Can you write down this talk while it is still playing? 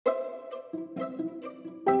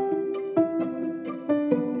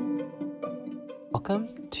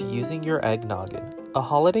Welcome to Using Your Egg Noggin, a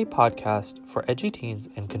holiday podcast for edgy teens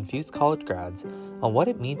and confused college grads on what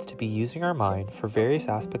it means to be using our mind for various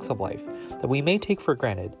aspects of life that we may take for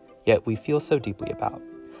granted, yet we feel so deeply about.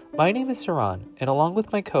 My name is Saran, and along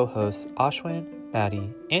with my co-hosts Ashwin,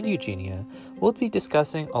 Maddie, and Eugenia, we'll be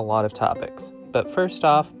discussing a lot of topics. But first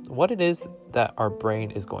off, what it is that our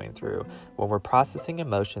brain is going through when we're processing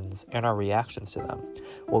emotions and our reactions to them.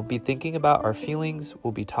 We'll be thinking about our feelings,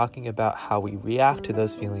 we'll be talking about how we react to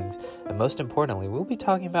those feelings, and most importantly, we'll be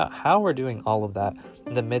talking about how we're doing all of that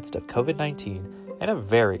in the midst of COVID-19 and a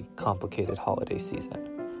very complicated holiday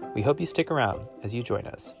season. We hope you stick around as you join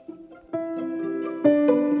us.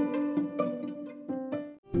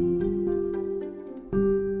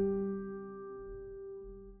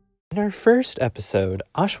 In our first episode,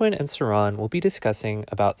 Ashwin and Saran will be discussing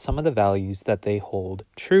about some of the values that they hold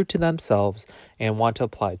true to themselves and want to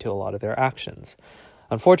apply to a lot of their actions.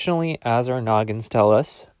 Unfortunately, as our noggins tell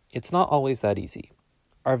us, it's not always that easy.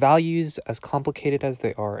 Our values, as complicated as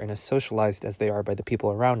they are and as socialized as they are by the people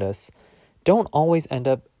around us, don't always end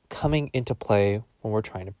up coming into play when we're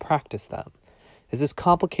trying to practice them. It's this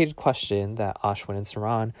complicated question that Ashwin and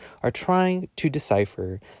Saran are trying to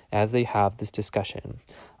decipher as they have this discussion.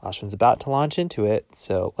 Ashwin's about to launch into it,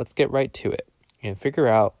 so let's get right to it and figure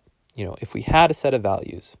out, if we had a set of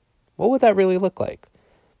values, what would that really look like?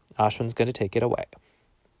 Ashwin's going to take it away.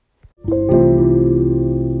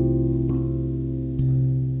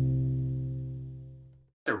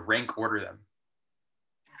 To rank order them.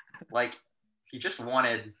 Like, if you just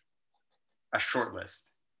wanted a short list,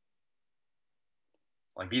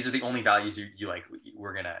 like these are the only values you're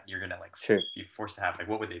gonna like Sure. be forced to have, like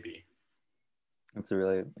what would they be? That's a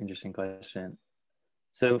really interesting question.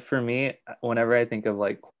 So for me, whenever I think of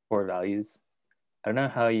like core values, I don't know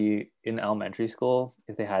how you in elementary school,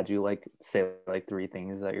 if they had you like say like three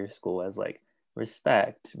things at your school as like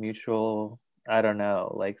respect, mutual, I don't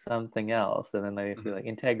know, like something else, and then they say like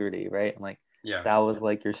integrity, right? And like that was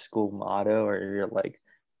like your school motto or your like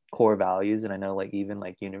core values. And I know like even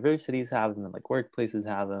like universities have them and like workplaces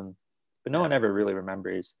have them, but no one ever really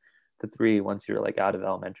remembers the three once you're like out of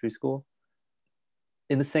elementary school.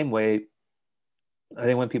 In the same way, I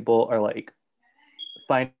think when people are like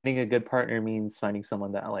finding a good partner means finding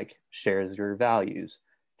someone that like shares your values.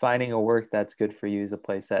 Finding a work that's good for you is a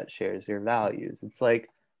place that shares your values. It's like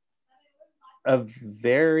a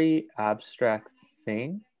very abstract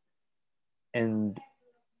thing. And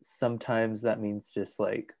sometimes that means just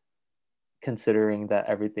like considering that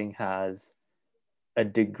everything has a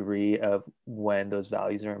degree of when those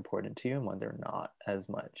values are important to you and when they're not as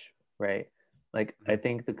much, right? Like, I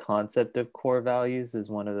think the concept of core values is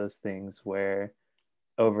one of those things where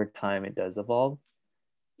over time it does evolve,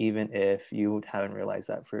 even if you haven't realized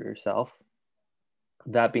that for yourself.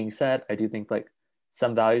 That being said, I do think like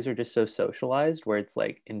some values are just so socialized where it's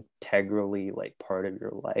like integrally like part of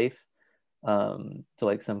your life to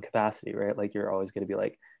like some capacity, right? Like you're always going to be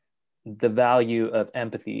like the value of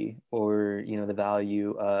empathy or, the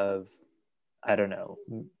value of, I don't know,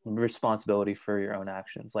 responsibility for your own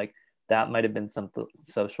actions. Like that might have been something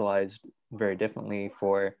socialized very differently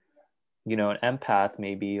for, an empath.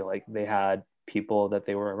 Maybe like they had people that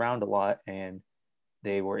they were around a lot and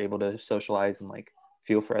they were able to socialize and like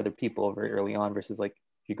feel for other people very early on versus like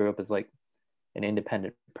if you grew up as like an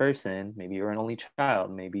independent person, maybe you're an only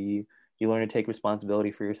child, maybe you learn to take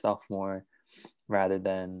responsibility for yourself more rather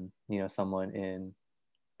than, someone in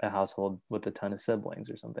a household with a ton of siblings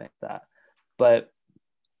or something like that. But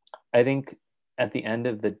I think at the end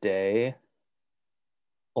of the day,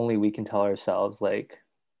 only we can tell ourselves like,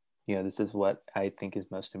 this is what I think is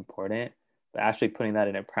most important. But actually putting that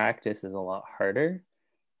into practice is a lot harder.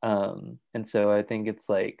 And so I think it's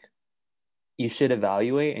like you should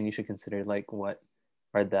evaluate and you should consider like what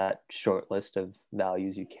are that short list of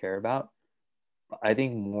values you care about. I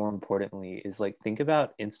think more importantly is like think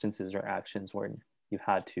about instances or actions where you've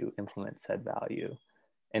had to implement said value.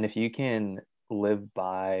 And if you can live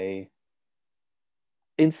by,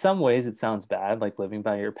 in some ways it sounds bad, like living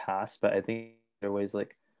by your past, but I think there are ways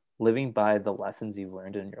like living by the lessons you've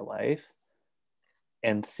learned in your life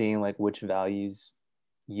and seeing like which values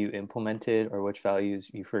you implemented or which values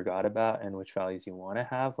you forgot about and which values you want to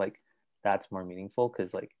have, like that's more meaningful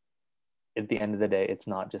because like at the end of the day, it's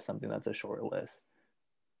not just something that's a short list.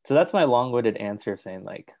 So that's my long-winded answer of saying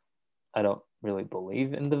like, I don't really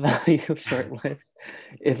believe in the value of short lists.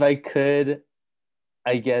 If I could,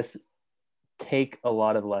 I guess, take a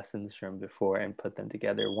lot of lessons from before and put them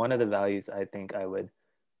together. One of the values I think I would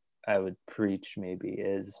preach maybe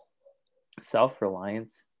is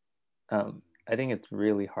self-reliance. I think it's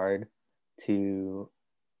really hard to,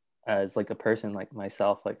 as like a person like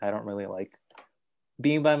myself, like I don't really like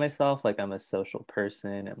being by myself. Like I'm a social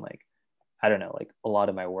person, and like I don't know, like a lot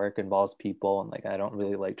of my work involves people, and like I don't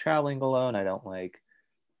really like traveling alone. I don't like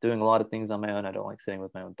doing a lot of things on my own. I don't like sitting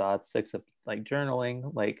with my own thoughts, except like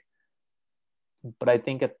journaling. Like, but I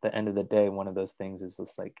think at the end of the day, one of those things is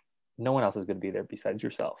just like no one else is going to be there besides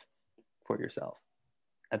yourself, for yourself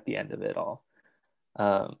at the end of it all.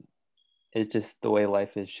 Um, it's just the way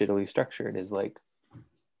life is shittily structured, is like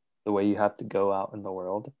the way you have to go out in the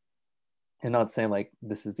world. And not saying like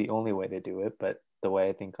this is the only way to do it, but the way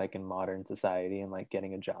I think like in modern society, and like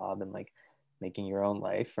getting a job and like making your own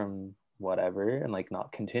life from whatever, and like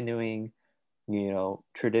not continuing,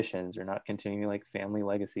 traditions, or not continuing like family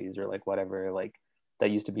legacies, or like whatever, like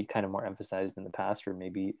that used to be kind of more emphasized in the past, or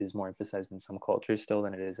maybe is more emphasized in some cultures still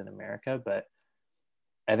than it is in America. But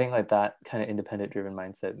I think like that kind of independent driven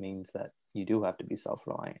mindset means that you do have to be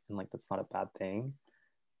self-reliant, and like that's not a bad thing.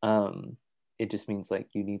 um it just means like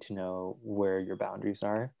you need to know where your boundaries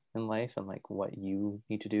are in life, and like what you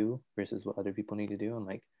need to do versus what other people need to do, and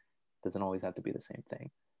like it doesn't always have to be the same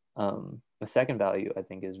thing. A second value I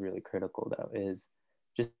think is really critical though, is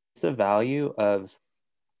just the value of,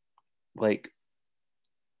 like,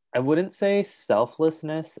 I wouldn't say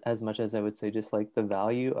selflessness as much as I would say just like the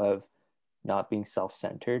value of not being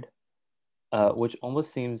self-centered, which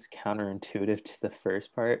almost seems counterintuitive to the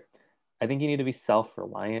first part. I think you need to be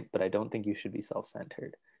self-reliant, but I don't think you should be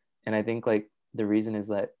self-centered. And I think like the reason is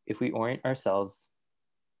that if we orient ourselves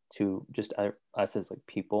to just us as like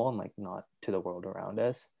people, and like not to the world around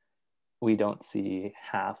us, we don't see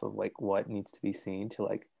half of like what needs to be seen to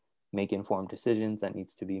like make informed decisions that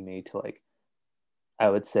needs to be made to, like, I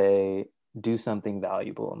would say, do something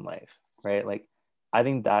valuable in life, right? Like, I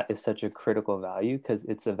think that is such a critical value, because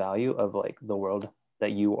it's a value of like the world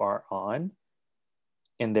that you are on,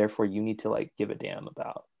 and therefore you need to like give a damn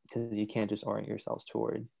about, because you can't just orient yourselves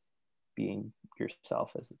toward being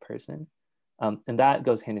yourself as a person. And that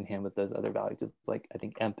goes hand in hand with those other values of like, I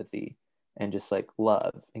think, empathy, and just like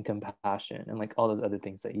love and compassion, and like all those other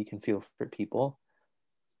things that you can feel for people.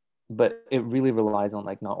 But it really relies on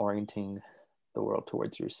like not orienting the world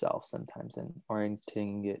towards yourself sometimes, and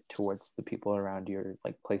orienting it towards the people around you, or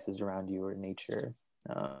like places around you, or nature.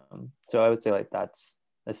 So I would say like that's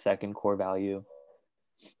a second core value.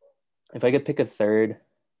 If I could pick a third,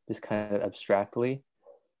 just kind of abstractly,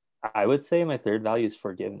 I would say my third value is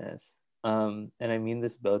forgiveness. And I mean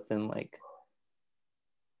this both in like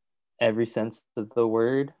every sense of the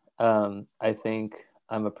word. I think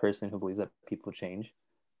I'm a person who believes that people change,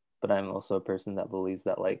 but I'm also a person that believes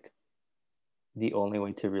that like the only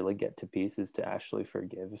way to really get to peace is to actually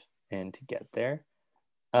forgive and to get there.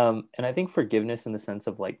 And I think forgiveness in the sense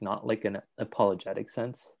of like not like an apologetic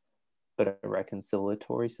sense, but a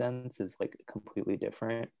reconciliatory sense is like completely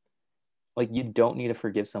different. Like you don't need to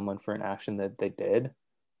forgive someone for an action that they did,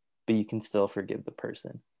 but you can still forgive the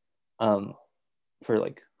person, um, for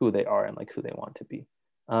like who they are and like who they want to be.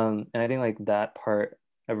 And I think like that part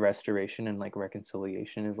of restoration and like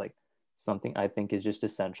reconciliation is like something I think is just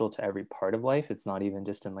essential to every part of life. It's not even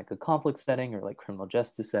just in like a conflict setting, or like criminal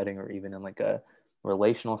justice setting, or even in like a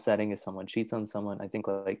relational setting. If someone cheats on someone, I think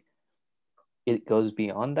like it goes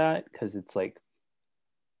beyond that, because it's like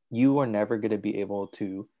you are never going to be able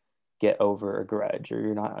to get over a grudge, or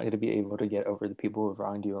you're not going to be able to get over the people who have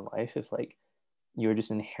wronged you in life if like you're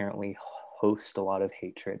just inherently host a lot of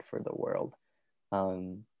hatred for the world.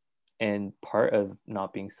 um, and part of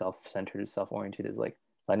not being self-centered or self-oriented is like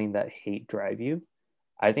letting that hate drive you.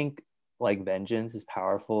 I think like vengeance is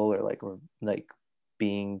powerful, or like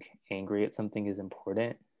being angry at something is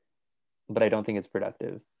important, but I don't think it's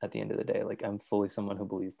productive at the end of the day. Like I'm fully someone who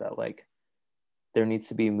believes that like there needs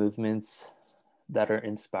to be movements that are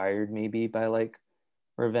inspired maybe by like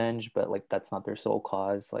revenge, but like that's not their sole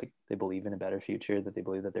cause. Like they believe in a better future, that they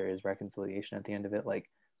believe that there is reconciliation at the end of it, like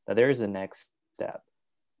that there is a next step.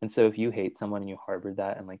 And so if you hate someone and you harbor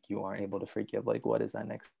that, and like you aren't able to forgive, like what is that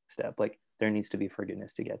next step? Like there needs to be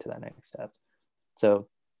forgiveness to get to that next step. So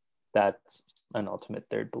that's an ultimate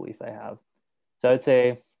third belief I have. So I'd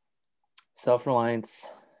say self-reliance,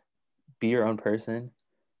 be your own person,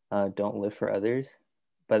 don't live for others.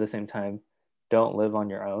 But at the same time, don't live on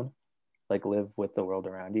your own, like live with the world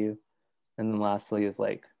around you. And then lastly is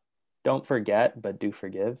like, don't forget, but do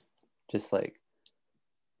forgive. Just like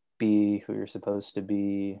be who you're supposed to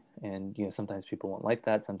be. And, sometimes people won't like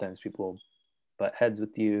that. Sometimes people butt heads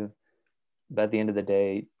with you. But at the end of the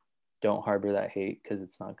day, don't harbor that hate, because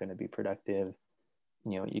it's not going to be productive.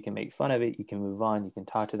 You can make fun of it. You can move on. You can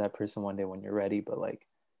talk to that person one day when you're ready. But like,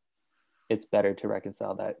 it's better to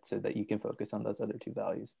reconcile that so that you can focus on those other two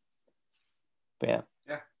values. But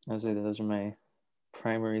Yeah. those are my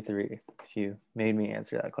primary three, if you made me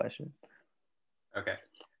answer that question. Okay.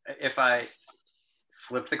 If I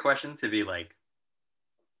flip the question to be like,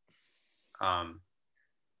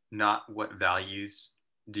 not what values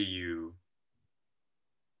do you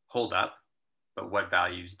hold up, but what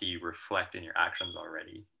values do you reflect in your actions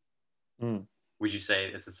already? Would you say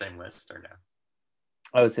it's the same list or no?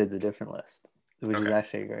 I would say it's a different list, which is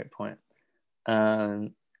actually a great point.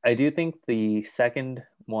 I do think the second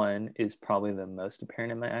one is probably the most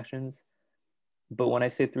apparent in my actions. But when I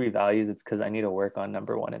say three values, it's because I need to work on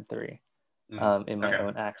number 1 and 3 in my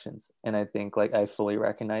own actions. And I think like I fully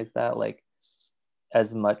recognize that, like,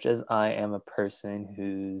 as much as I am a person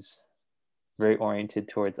who's very oriented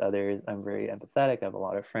towards others, I'm very empathetic. I have a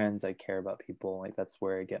lot of friends. I care about people. Like, that's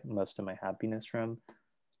where I get most of my happiness from.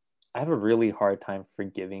 I have a really hard time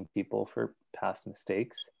forgiving people for past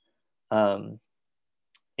mistakes.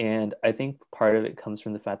 And I think part of it comes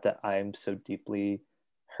from the fact that I'm so deeply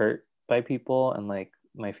hurt by people, and like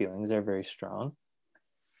my feelings are very strong.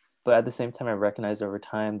 But at the same time, I recognized over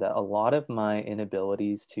time that a lot of my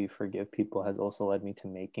inabilities to forgive people has also led me to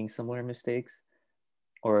making similar mistakes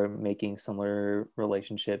or making similar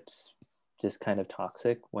relationships just kind of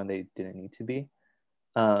toxic when they didn't need to be.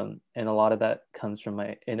 And a lot of that comes from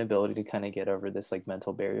my inability to kind of get over this like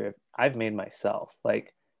mental barrier I've made myself.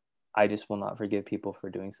 Like, I just will not forgive people for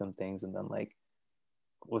doing some things, and then like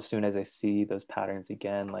as soon as I see those patterns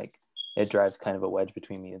again, like it drives kind of a wedge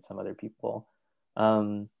between me and some other people.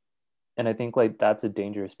 And I think like that's a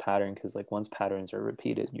dangerous pattern, because like once patterns are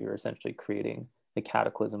repeated, you're essentially creating a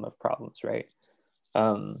cataclysm of problems, right?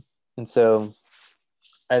 And so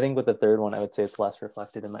I think with the third one, I would say it's less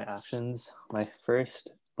reflected in my actions. My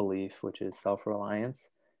first belief, which is self-reliance,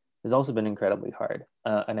 has also been incredibly hard.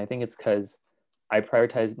 And I think it's because I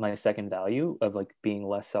prioritize my second value of like being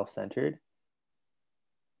less self-centered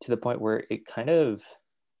to the point where it kind of,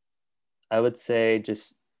 I would say,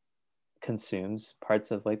 just consumes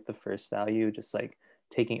parts of like the first value, just like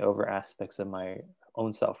taking over aspects of my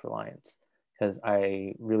own self-reliance, because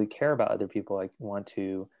I really care about other people. I want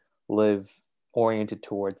to live oriented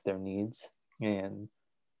towards their needs and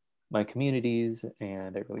my communities,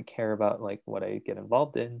 and I really care about like what I get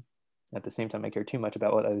involved in. At the same time, I care too much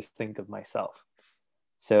about what others think of myself.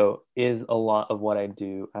 So is a lot of what I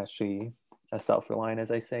do actually as self-reliant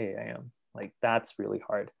as I say I am? Like, that's really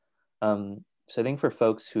hard. So I think for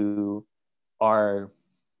folks who are,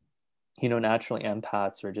 you know, naturally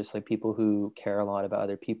empaths, or just like people who care a lot about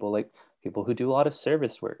other people, like people who do a lot of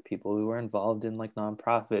service work, people who are involved in like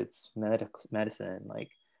nonprofits, medicine,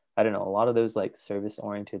 like, I don't know, a lot of those like service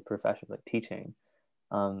oriented professions like teaching,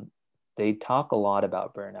 they talk a lot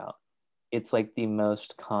about burnout. It's like the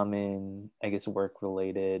most common, I guess, work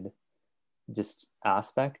related just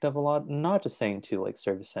aspect of a lot, not just saying to like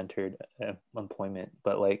service centered employment,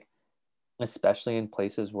 but like especially in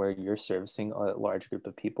places where you're servicing a large group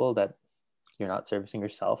of people that you're not servicing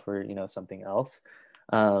yourself, or, you know, something else.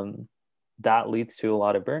 That leads to a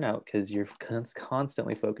lot of burnout, because you're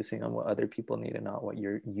constantly focusing on what other people need and not what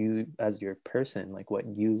you as your person, like what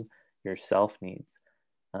you yourself needs.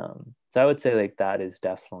 So I would say like that is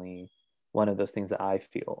definitely one of those things that I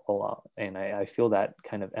feel a lot. And I feel that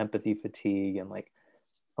kind of empathy fatigue, and like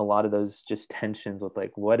a lot of those just tensions with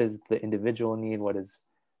like, what is the individual need? What is,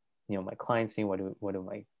 you know, my clients need? What do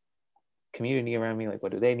my community around me, like,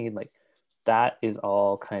 what do they need? Like, that is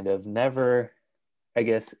all kind of never, I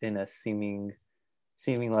guess, in a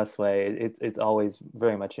seeming-less way. It's always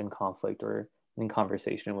very much in conflict or in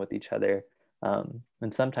conversation with each other.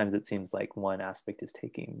 And sometimes it seems like one aspect is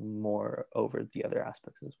taking more over the other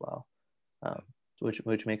aspects as well,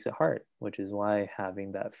 which makes it hard, which is why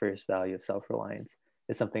having that first value of self-reliance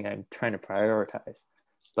is something I'm trying to prioritize.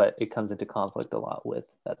 But it comes into conflict a lot with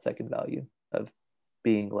that second value of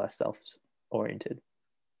being less self-oriented.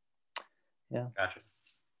 Yeah. Gotcha.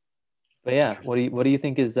 But yeah, what do you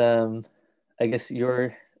think is I guess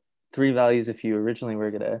your three values, if you originally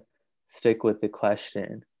were gonna stick with the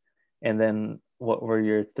question, and then what were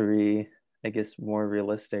your three, I guess, more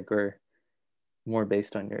realistic or more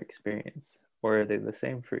based on your experience, or are they the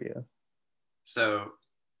same for you? So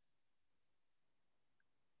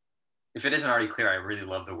if it isn't already clear, I really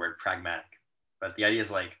love the word pragmatic. But the idea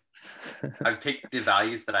is like, I've picked the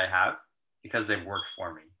values that I have because they've worked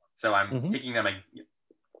for me. So I'm picking them. I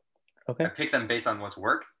pick them based on what's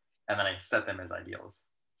worked, and then I set them as ideals.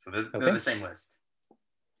 So they're the same list.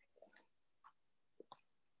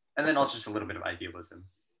 And then also just a little bit of idealism.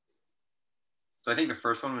 So I think the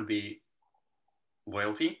first one would be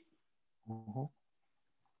loyalty.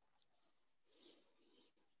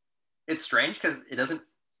 it's strange because it doesn't.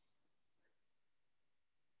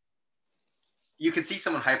 You could see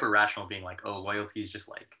someone hyper rational being like, "Oh, loyalty is just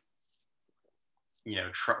like,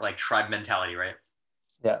 like tribe mentality, right?"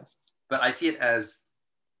 Yeah. But I see it as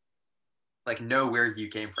like know where you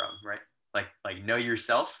came from, right? Like know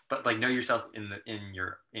yourself, but like know yourself in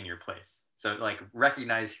your place. So like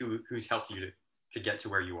recognize who's helped you to get to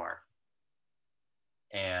where you are,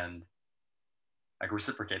 and like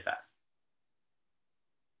reciprocate that.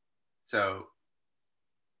 So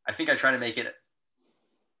I think I try to make it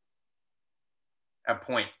a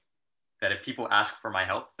point that if people ask for my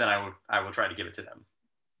help, then I will try to give it to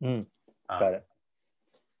them. Got it.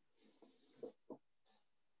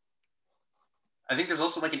 I think there's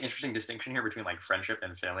also like an interesting distinction here between like friendship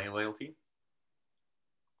and family loyalty,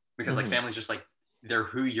 because like family's just like they're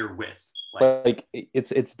who you're with. Like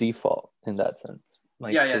it's default in that sense.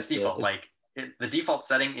 Like yeah, it's default. Like the default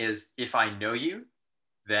setting is if I know you,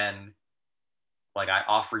 then like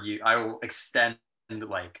I will extend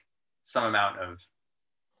like some amount of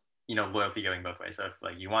loyalty going both ways. So if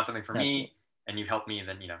like you want something from me and you've helped me,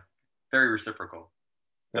 then very reciprocal.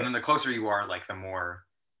 Yeah. And then the closer you are, like the more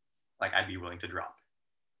like I'd be willing to drop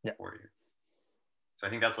for you. So I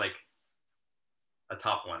think that's like a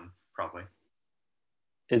top one probably.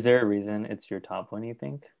 Is there a reason it's your top one, you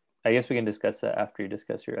think? I guess we can discuss that after you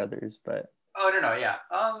discuss your others, but no, yeah.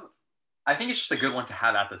 I think it's just a good one to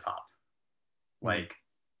have at the top. Like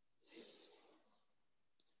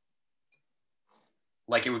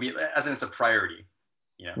it would be, as in it's a priority,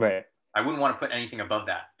 Right. I wouldn't want to put anything above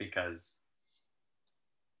that because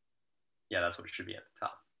that's what it should be at the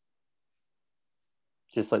top.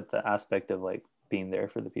 Just like the aspect of like being there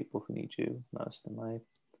for the people who need you most in life.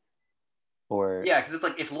 Or because it's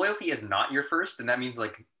like if loyalty is not your first, then that means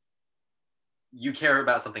like you care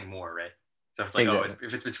about something more, right? So if it's like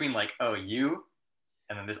if it's between like you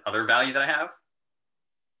and then this other value that I have,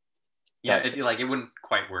 it wouldn't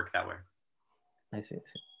quite work that way. I see.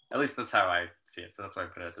 At least that's how I see it. So that's why I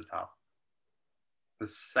put it at the top. The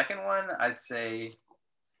second one, I'd say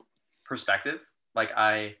perspective. Like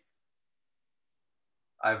I've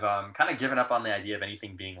kind of given up on the idea of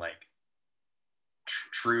anything being like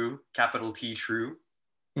true, capital T true,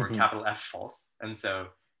 or capital F false. And so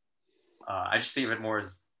I just see it more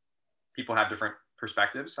as people have different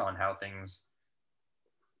perspectives on how things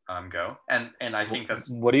go. And I think that's...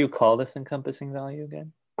 What do you call this encompassing value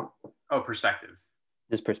again? Oh, perspective.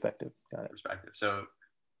 Just perspective. Got it. Perspective. So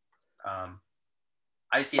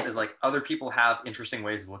I see it as like other people have interesting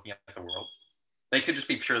ways of looking at the world. They could just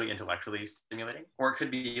be purely intellectually stimulating, or it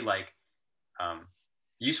could be like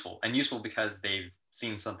useful because they've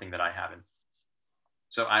seen something that I haven't.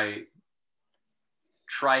 So I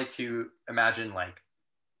try to imagine like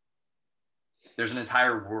there's an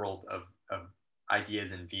entire world of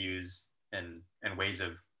ideas and views and ways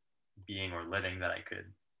of being or living that I could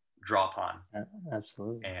draw upon.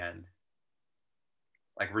 Absolutely. And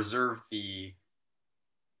like reserve the,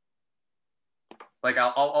 like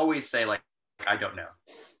I'll always say like I don't know,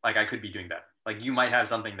 like I could be doing better. Like you might have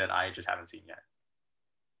something that I just haven't seen yet,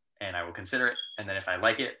 and I will consider it. And then if I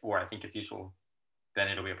like it or I think it's useful, then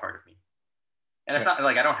it'll be a part of me. And it's not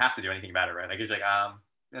like I don't have to do anything about it, right? Like it's like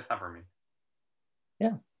that's not for me.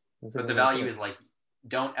 Yeah. But the value is like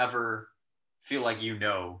don't ever feel like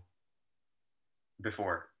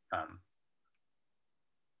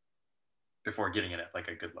before giving it like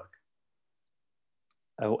a good look.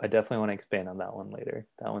 I definitely want to expand on that one later.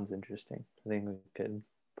 That one's interesting. I think we could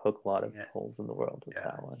poke a lot of holes in the world with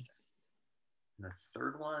that one. And the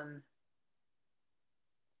third one,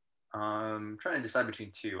 I'm trying to decide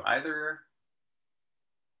between two. Either.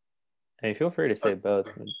 Hey, feel free to say both.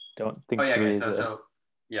 Don't think three is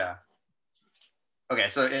yeah. Okay,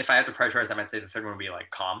 so if I had to prioritize, I might say the third one would be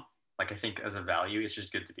like calm. Like I think as a value, it's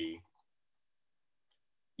just good to be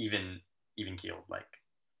even keeled, like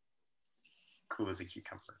cool as a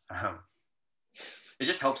cucumber. It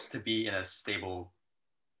just helps to be in a stable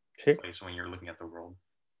place when you're looking at the world.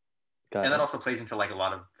 And that also plays into like a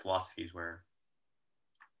lot of philosophies where,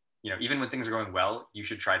 even when things are going well, you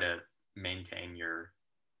should try to maintain your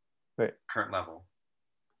current level.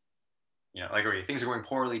 Like if things are going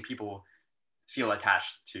poorly, people feel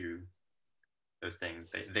attached to those things.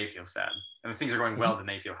 They feel sad. And if things are going well, then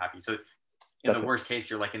they feel happy. So in the worst case,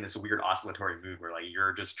 you're like in this weird oscillatory mood where like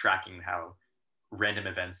you're just tracking how random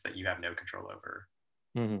events that you have no control over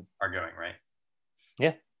are going, right?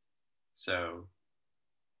 Yeah. So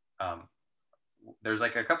there's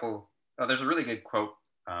like a couple, there's a really good quote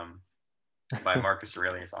by Marcus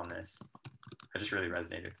Aurelius on this. That just really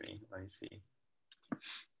resonated with me. Let me see.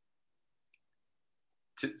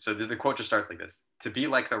 So the quote just starts like this: "To be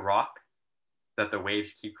like the rock that the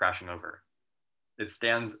waves keep crashing over. It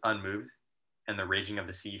stands unmoved, and the raging of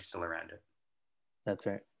the sea is still around it. That's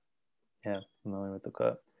right. Yeah, I'm familiar with the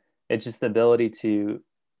quote. It's just the ability to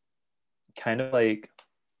kind of like,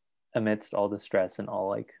 amidst all the stress and all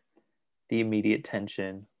like the immediate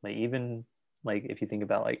tension, like even like if you think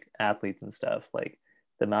about like athletes and stuff, like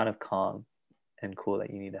the amount of calm and cool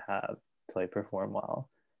that you need to have to like perform well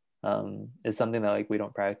is something that like we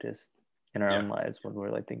don't practice in our own lives when we're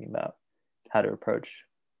like thinking about how to approach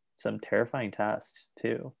some terrifying tasks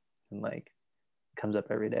too, and like it comes up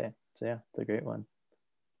every day. So yeah, it's a great one.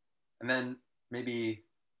 And then maybe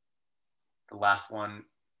the last one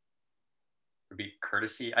would be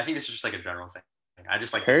courtesy. I think this is just like a general thing. I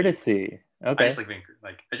just like courtesy. Okay. I just like being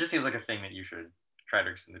like, it just seems like a thing that you should try to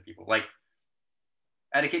extend to people. Like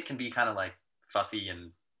etiquette can be kind of like fussy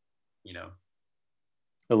and, you know,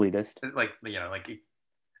 elitist. Like, you know, like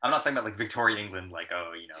I'm not talking about like Victorian England, like,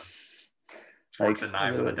 oh, you know, forks and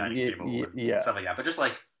knives on the dining table and stuff like that. But just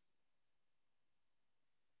like,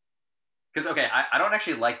 because okay, I don't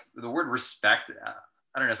actually like the word respect.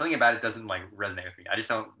 I don't know, something about it doesn't like resonate with me. I just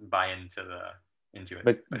don't buy into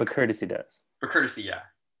it. But courtesy does. But courtesy, yeah.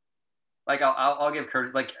 Like I'll give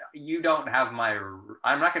courtesy. Like you don't have my.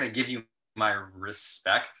 I'm not gonna give you my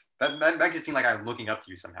respect. That makes it seem like I'm looking up to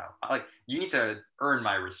you somehow. Like you need to earn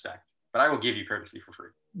my respect, but I will give you courtesy for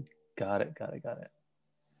free. Got it.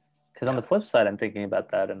 Because on the flip side, I'm thinking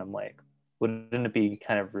about that, and I'm like, wouldn't it be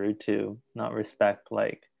kind of rude to not respect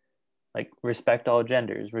like respect all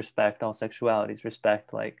genders, respect all sexualities,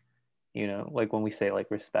 respect like, you know, like when we say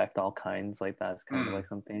like respect all kinds, like that's kind of like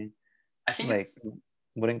something. I think like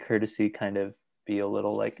wouldn't courtesy kind of be a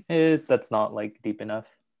little like that's not like deep enough?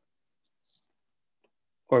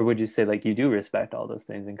 Or would you say like you do respect all those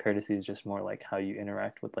things and courtesy is just more like how you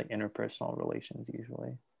interact with like interpersonal relations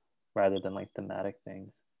usually, rather than like thematic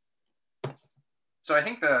things? So I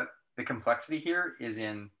think the complexity here is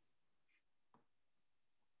in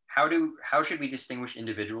how should we distinguish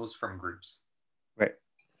individuals from groups? Right.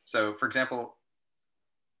 So for example,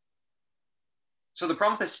 so the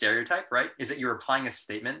problem with this stereotype, right, is that you're applying a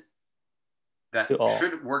statement that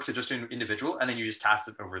should work to just an individual, and then you just cast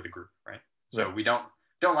it over the group, right? So we don't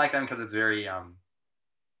like them because it's very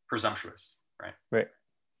presumptuous, right? Right.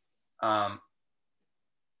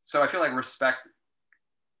 So I feel like respect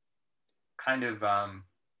kind of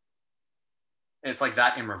it's like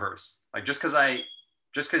that in reverse. Like just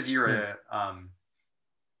because you're a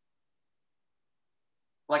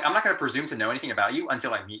like I'm not going to presume to know anything about you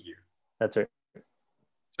until I meet you. That's right.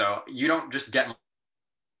 So you don't just get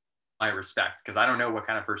my respect because I don't know what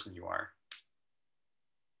kind of person you are.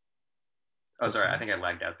 Oh, sorry, I think I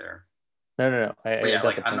lagged out there. No.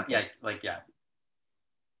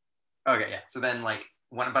 Okay, yeah. So then like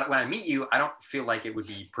when I meet you, I don't feel like it would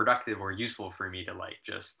be productive or useful for me to like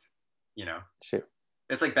just, you know. Sure.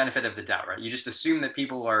 It's like benefit of the doubt, right? You just assume that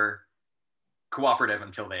people are cooperative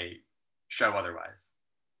until they show otherwise.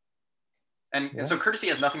 And so courtesy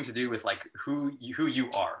has nothing to do with like who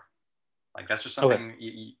you are. Like that's just something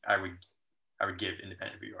I would give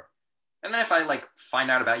independent of who you are. And then if I like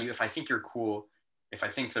find out about you, if I think you're cool, if I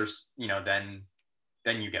think there's, you know, then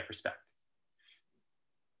you get respect.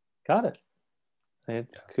 Got it.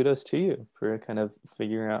 It's kudos to you for kind of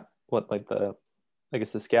figuring out what like I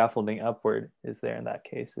guess the scaffolding upward is there in that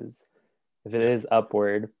case is if it is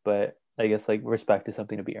upward, but I guess like respect is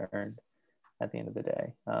something to be earned at the end of the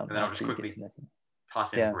day. And then I'll just quickly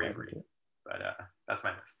toss in bravery, but that's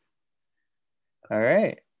my list. All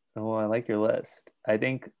right. Well, I like your list. I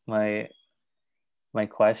think my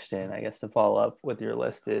question, I guess, to follow up with your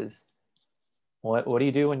list is what do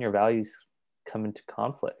you do when your values come into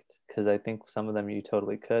conflict? Because I think some of them you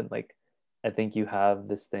totally could. Like, I think you have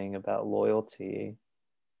this thing about loyalty,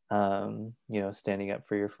 you know, standing up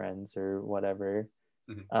for your friends or whatever.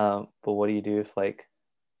 Mm-hmm. But what do you do if like,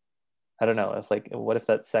 I don't know, if like, what if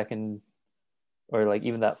that second or like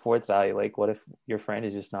even that fourth value, like what if your friend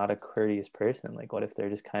is just not a courteous person? Like what if they're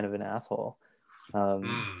just kind of an asshole?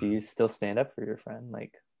 Do you still stand up for your friend?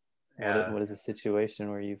 Like what is a situation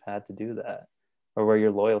where you've had to do that or where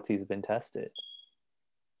your loyalty has been tested?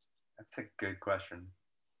 That's a good question.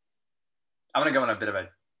 I'm going to go on a bit of a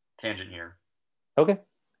tangent here. Okay.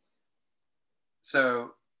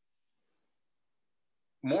 So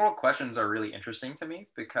moral questions are really interesting to me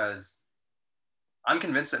because I'm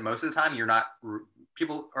convinced that most of the time you're not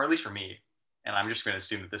people, or at least for me, and I'm just going to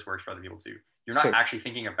assume that this works for other people too. You're not actually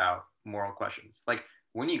thinking about moral questions. Like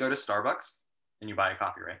when you go to Starbucks and you buy a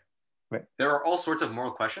coffee, right? Right. There are all sorts of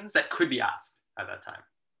moral questions that could be asked at that time.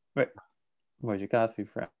 Right. where's your coffee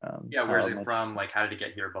from? Yeah, where's it from? Like, how did it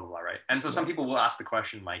get here? Blah, blah, blah, right? And so some people will ask the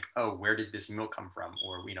question like, oh, where did this milk come from?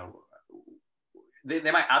 Or,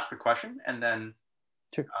 they might ask the question and then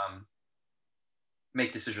sure.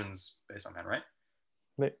 Make decisions based on that, right?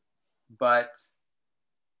 Right. But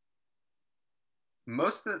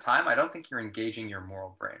most of the time, I don't think you're engaging your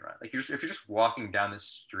moral brain, right? Like, if you're just walking down the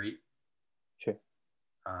street, sure,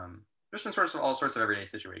 just in sorts of all sorts of everyday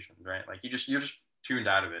situations, right? Like, you're just tuned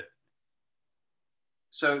out of it.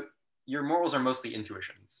 So your morals are mostly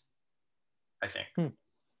intuitions, I think.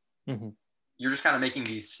 Mm-hmm. You're just kind of making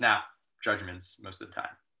these snap judgments most of the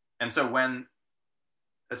time. And so when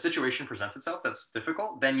a situation presents itself that's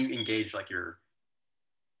difficult, then you engage like your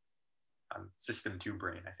system 2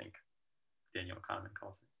 brain, I think Daniel Kahneman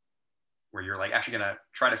calls it, where you're like actually going to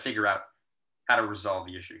try to figure out how to resolve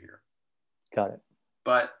the issue here. Got it.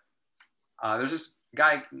 But there's this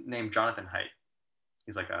guy named Jonathan Haidt.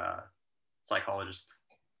 He's like a psychologist,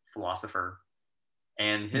 philosopher,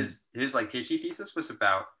 and his like PhD thesis was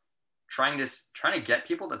about trying to get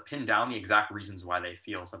people to pin down the exact reasons why they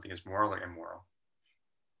feel something is moral or immoral.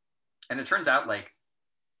 And it turns out, like,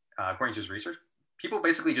 according to his research, people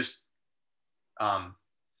basically just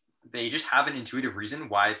they just have an intuitive reason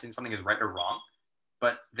why they think something is right or wrong,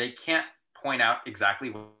 but they can't point out exactly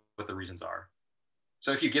what the reasons are.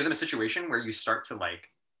 So if you give them a situation where you start to like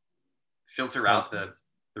filter out the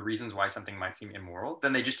reasons why something might seem immoral,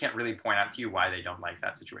 then they just can't really point out to you why they don't like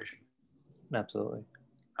that situation. Absolutely.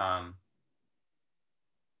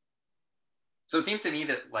 So it seems to me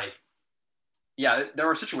that, like, yeah, there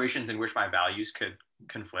are situations in which my values could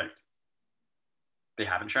conflict. They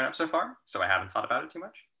haven't shown up so far, so I haven't thought about it too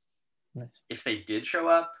much. Nice. If they did show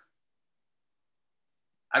up,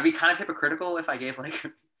 I'd be kind of hypocritical if I gave like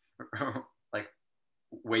like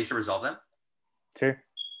ways to resolve them. Sure.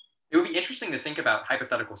 It would be interesting to think about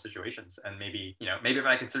hypothetical situations, and maybe if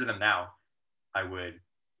I consider them now, I would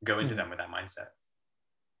go into them with that mindset.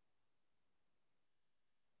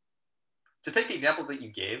 To take the example that you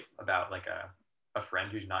gave about like a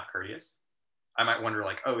friend who's not courteous, I might wonder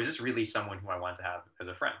like, oh, is this really someone who I want to have as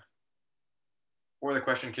a friend? Or the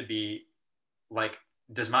question could be like,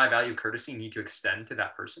 does my value of courtesy need to extend to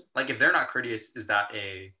that person? Like, if they're not courteous, is that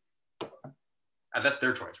that's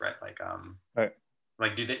their choice, right? Like, right.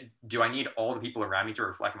 Like, do I need all the people around me to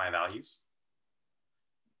reflect my values?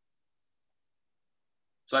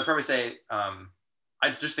 So I'd probably say,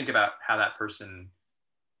 I'd just think about how that person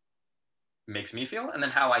makes me feel, and then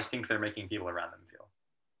how I think they're making people around them feel.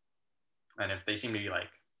 And if they seem to be like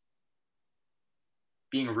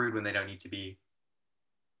being rude when they don't need to be,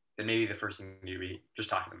 then maybe the first thing to be just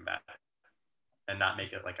talking to them about it and not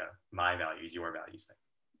make it like a my values, your values thing.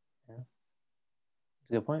 Yeah. That's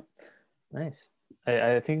a good point. Nice.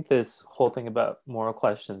 I think this whole thing about moral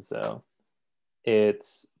questions, though,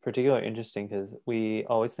 it's particularly interesting because we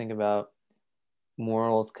always think about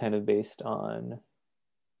morals kind of based on,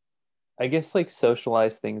 I guess, like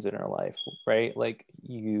socialized things in our life, right? Like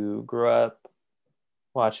you grew up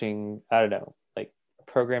watching, I don't know, like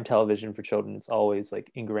program television for children. It's always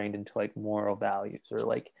like ingrained into like moral values, or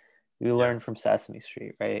like you learn from Sesame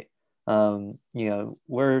Street, right?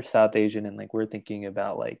 We're South Asian, and like we're thinking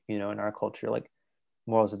about like, in our culture, like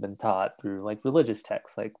morals have been taught through like religious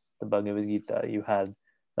texts, like the Bhagavad Gita. You had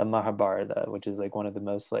the Mahabharata, which is like one of the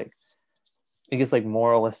most like, I guess, like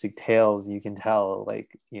moralistic tales you can tell, like,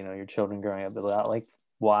 your children growing up about like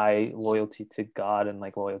why loyalty to God and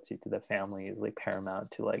like loyalty to the family is like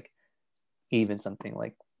paramount to like even something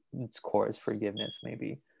like its core is forgiveness,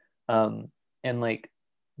 maybe. And like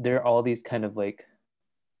there are all these kind of like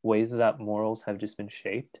ways that morals have just been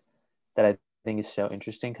shaped that I think is so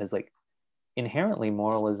interesting, because like inherently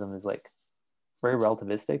moralism is like very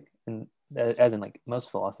relativistic, and as in like most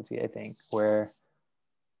philosophy, I think, where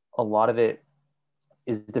a lot of it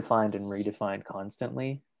is defined and redefined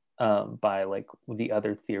constantly by like the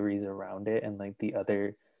other theories around it and like the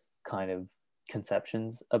other kind of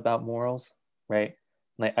conceptions about morals, right?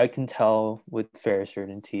 Like I can tell with fair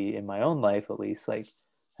certainty in my own life, at least, like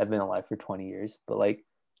I've been alive for 20 years, but like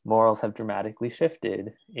morals have dramatically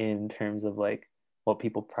shifted in terms of like what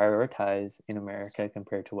people prioritize in America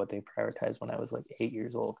compared to what they prioritized when I was like 8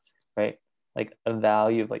 years old, right? Like a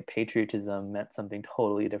value of like patriotism meant something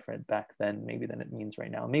totally different back then maybe than it means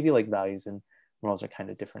right now. Maybe like values and morals are kind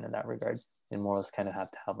of different in that regard, and morals kind of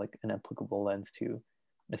have to have like an applicable lens to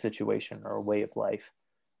a situation or a way of life.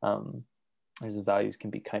 Whereas values can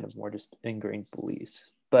be kind of more just ingrained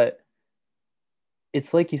beliefs. But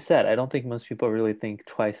it's like you said, I don't think most people really think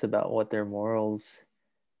twice about what their morals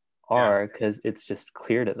are, because it's just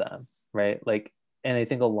clear to them, right? Like, and I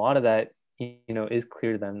think a lot of that is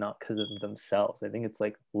clear to them, not because of themselves. I think it's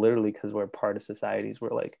like literally because we're part of societies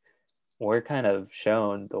where like we're kind of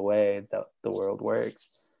shown the way that the world works.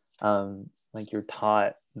 Like you're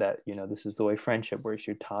taught that, this is the way friendship works.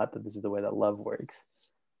 You're taught that this is the way that love works,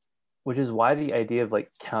 which is why the idea of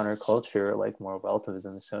like counterculture, like moral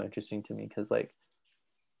relativism, is so interesting to me, because like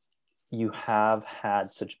you have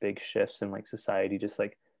had such big shifts in like society, just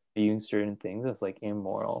like viewing certain things as like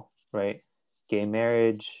immoral, right? Gay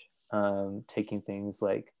marriage, taking things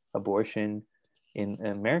like abortion in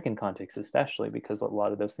American context, especially because a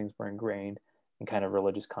lot of those things were ingrained in kind of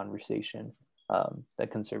religious conversation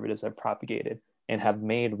that conservatives have propagated and have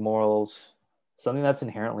made morals something that's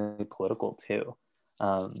inherently political too,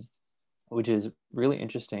 which is really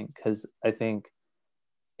interesting because I think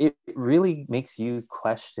it really makes you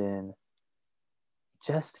question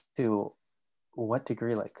just to what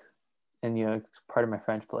degree, like, and it's part of my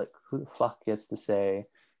French, but like, who the fuck gets to say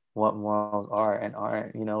what morals are and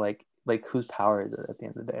aren't? Like whose power is it at the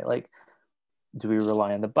end of the day? Like, do we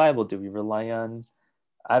rely on the Bible? Do we rely on,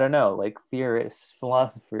 I don't know, like theorists,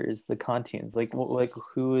 philosophers, the Kantians? Like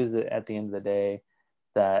who is it at the end of the day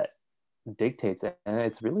that dictates it? And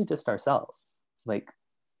it's really just ourselves. Like,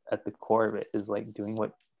 at the core of it is like doing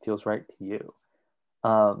what feels right to you.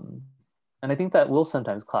 And I think that will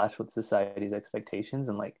sometimes clash with society's expectations,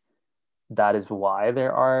 and like that is why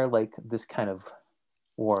there are like this kind of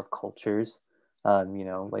war of cultures,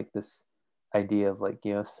 like this idea of like,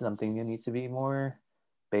 something that needs to be more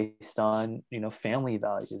based on, family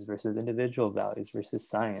values versus individual values versus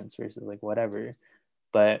science versus like whatever.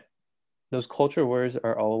 But those culture wars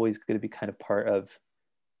are always going to be kind of part of,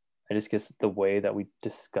 I just guess, the way that we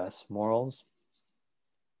discuss morals,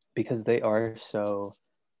 because they are so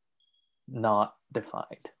not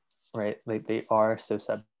defined, right? Like they are so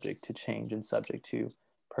subject to change and subject to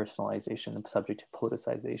personalization and subject to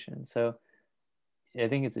politicization. So I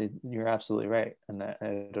think you're absolutely right. And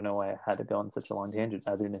I don't know why I had to go on such a long tangent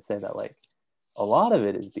other than to say that like a lot of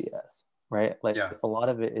it is BS, right? Like a lot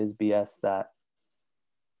of it is BS that,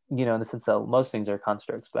 in the sense that most things are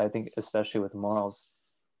constructs, but I think especially with morals,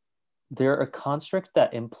 they're a construct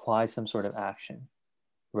that implies some sort of action,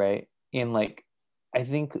 right? And like, I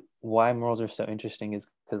think why morals are so interesting is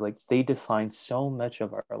because like they define so much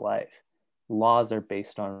of our life. Laws are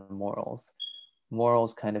based on morals.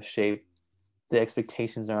 Morals kind of shape the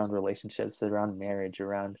expectations around relationships, around marriage,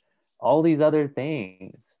 around all these other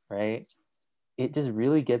things, right? It just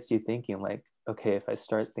really gets you thinking like, okay, if I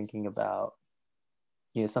start thinking about,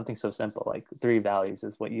 something so simple like 3 values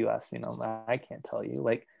is what you asked me, I can't tell you.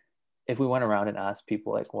 Like, if we went around and asked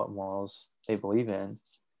people like what morals they believe in,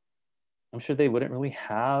 I'm sure they wouldn't really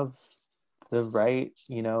have the right,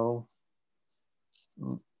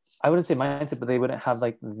 I wouldn't say mindset, but they wouldn't have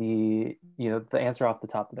like the, the answer off the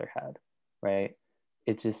top of their head, right?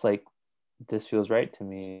 It's just like, this feels right to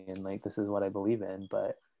me and like, this is what I believe in,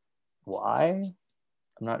 but why?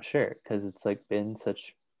 I'm not sure, because it's like been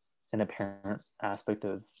such an apparent aspect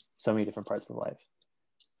of so many different parts of life.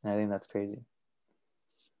 And I think that's crazy.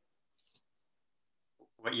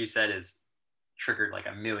 What you said is triggered like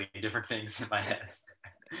a million different things in my head.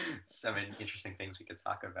 So many interesting things we could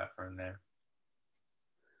talk about from there.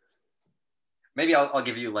 Maybe I'll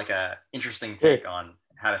give you like a interesting take on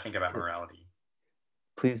how to think about morality.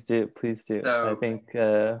 Please do. So, I think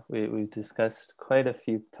we've discussed quite a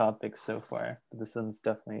few topics so far, but this one's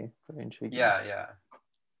definitely very intriguing. Yeah.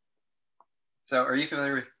 So are you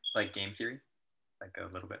familiar with like game theory? Like a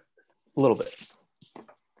little bit? A little bit.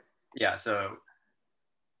 Yeah, so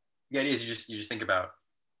the idea is you just think about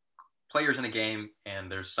players in a game and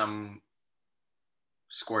there's some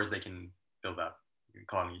scores they can build up. You can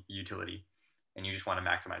call them utility, and you just want to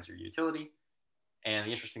maximize your utility. And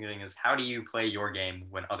the interesting thing is, how do you play your game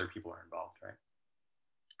when other people are involved, right?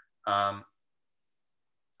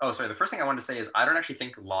 The first thing I wanted to say is I don't actually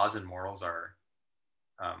think laws and morals are,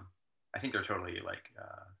 I think they're totally like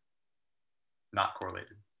not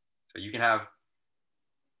correlated. So you can have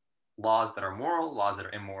laws that are moral, laws that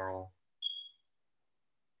are immoral.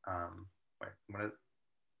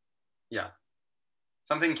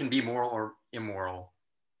 Something can be moral or immoral,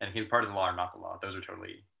 and it can be part of the law or not the law. Those are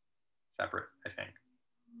totally separate, I think.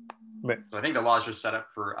 Right. So I think the law is just set up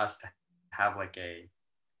for us to have like a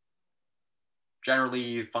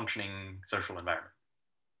generally functioning social environment.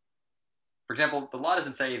 For example, the law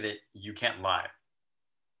doesn't say that you can't lie,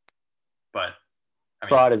 but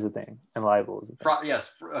fraud is a thing, and libel is a thing. Fraud,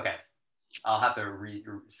 yes. Okay, I'll have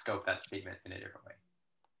to scope that statement in a different way.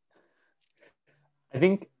 I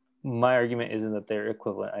think my argument isn't that they're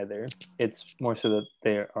equivalent either. It's more so that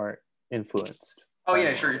they are influenced. Oh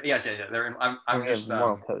yeah, sure. Yes. I'm just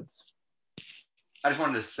moral codes. I just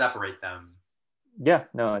wanted to separate them. Yeah,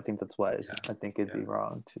 no, I think that's wise. Yeah. I think it'd be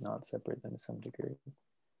wrong to not separate them to some degree.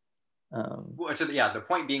 Well, so the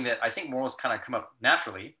point being that I think morals kind of come up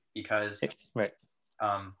naturally because right.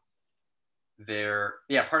 They're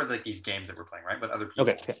part of like these games that we're playing, right, with other people.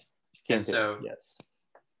 Okay. And so yes.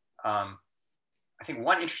 I think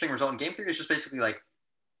one interesting result in game theory is just basically like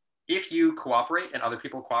if you cooperate and other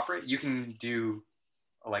people cooperate, you can do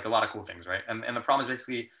like a lot of cool things, right? And the problem is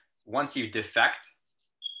basically once you defect.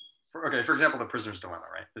 For example, the prisoner's dilemma,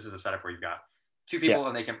 right? This is a setup where you've got two people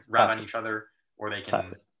and they can rat on each other, or they can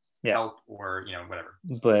help, or whatever.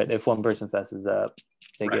 But if one person fesses up,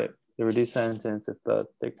 they get the reduced sentence. If both,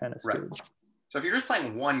 they're kind of screwed. Right. So if you're just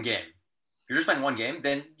playing one game,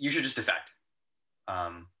 then you should just defect.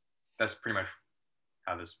 That's pretty much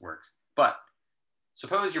how this works. But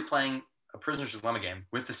suppose you're playing a prisoner's dilemma game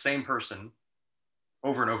with the same person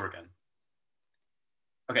over and over again.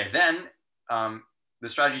 Okay, then the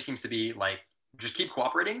strategy seems to be like just keep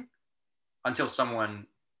cooperating until someone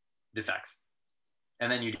defects.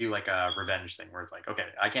 And then you do like a revenge thing where it's like, okay,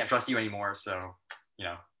 I can't trust you anymore. So,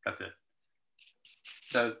 that's it.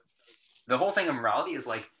 So the whole thing of morality is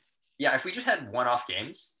like, if we just had one-off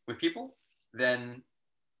games with people, then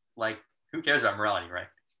like, who cares about morality, right?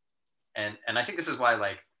 And I think this is why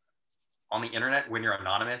like on the internet, when you're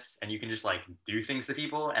anonymous and you can just like do things to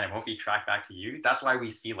people and it won't be tracked back to you, that's why we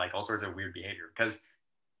see like all sorts of weird behavior, because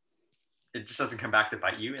it just doesn't come back to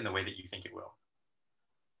bite you in the way that you think it will.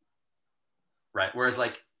 Right. Whereas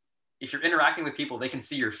like if you're interacting with people, they can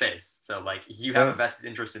see your face. So like you have a vested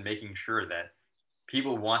interest in making sure that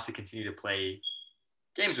people want to continue to play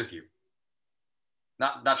games with you.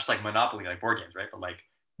 Not just like Monopoly, like board games, right? But like,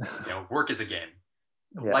 work is a game.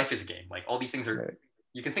 Life is a game. Like all these things are,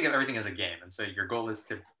 you can think of everything as a game. And so your goal is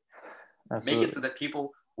to make it so that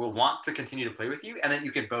people will want to continue to play with you. And then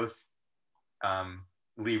you can both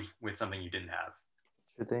leave with something you didn't have.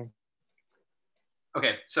 Sure thing.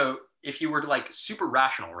 Okay, so if you were like super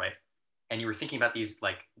rational, right, and you were thinking about these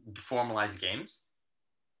like formalized games,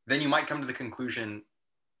 then you might come to the conclusion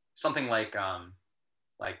something like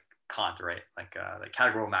Kant, right, like the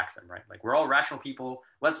categorical maxim, right, like we're all rational people.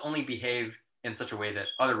 Let's only behave in such a way that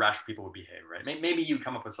other rational people would behave, right? Maybe you'd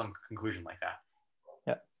come up with some conclusion like that.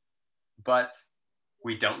 Yeah. But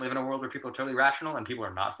we don't live in a world where people are totally rational and people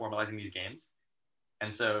are not formalizing these games,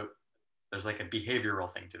 and so there's like a behavioral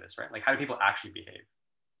thing to this, right? Like how do people actually behave?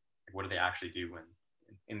 Like what do they actually do when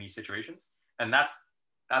in these situations? And that's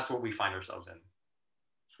what we find ourselves in,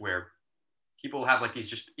 where people have like these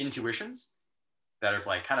just intuitions that are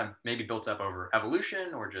like kind of maybe built up over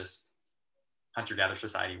evolution or just hunter-gatherer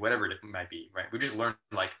society, whatever it might be, right? We just learn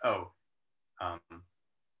like,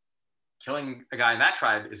 killing a guy in that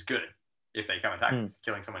tribe is good if they come attack us.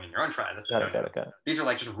 Killing someone in your own tribe, that's got it. These are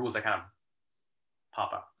like just rules that kind of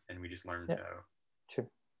pop up, and we just learn to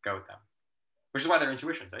go with them, which is why they're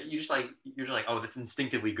intuitions, right? You're just like, oh, that's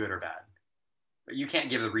instinctively good or bad, but you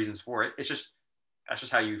can't give the reasons for it. It's just that's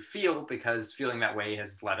just how you feel, because feeling that way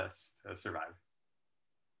has led us to survive.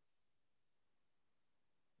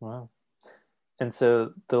 Wow. And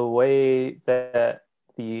so the way that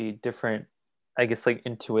the different, I guess, like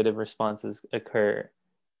intuitive responses occur,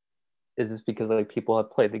 is this because like people have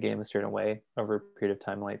played the game a certain way over a period of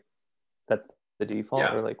time, like that's the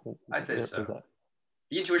default, or like I'd say so.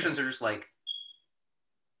 The intuitions are just like,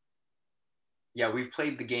 we've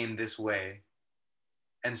played the game this way,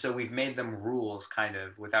 and so we've made them rules kind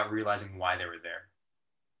of without realizing why they were there.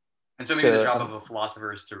 And so maybe the job of a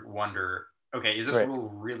philosopher is to wonder, okay, is this rule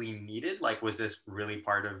really needed? Like, was this really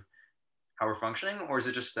part of how we're functioning? Or is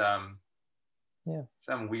it just some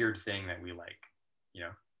weird thing that we like,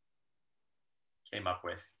 came up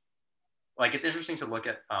with? Like, it's interesting to look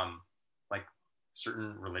at like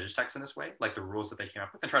certain religious texts in this way, like the rules that they came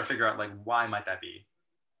up with, and try to figure out like, why might that be?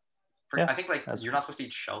 I think like you're not supposed to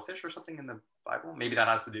eat shellfish or something in the Bible. Maybe that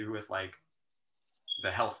has to do with like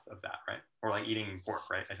the health of that, right? Or like eating pork,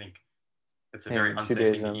 right? I think it's a very unsafe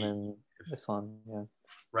thing to eat. And Islam,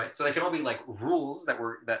 right. So they can all be like rules that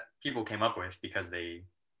people came up with because they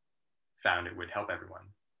found it would help everyone.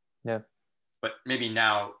 Yeah. But maybe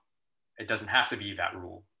now it doesn't have to be that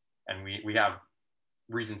rule, and we have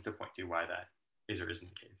reasons to point to why that is or isn't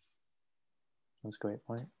the case. That's a great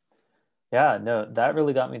point. Yeah, no, that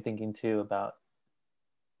really got me thinking too about,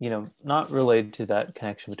 not related to that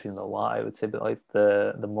connection between the law, I would say, but like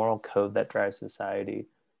the moral code that drives society,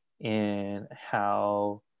 and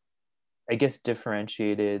how, I guess,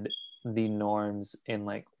 differentiated the norms in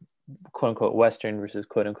like quote unquote Western versus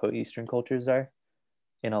quote unquote Eastern cultures are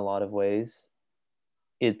in a lot of ways.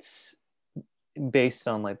 It's based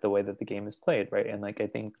on like the way that the game is played, right? And like I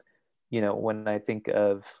think when I think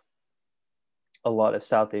of a lot of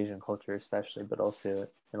South Asian culture, especially, but also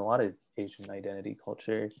in a lot of Asian identity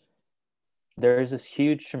culture, there is this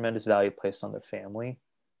huge, tremendous value placed on the family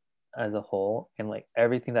as a whole, and like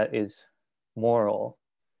everything that is moral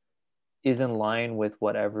is in line with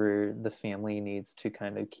whatever the family needs to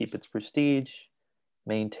kind of keep its prestige,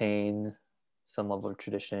 maintain some level of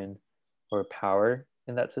tradition or power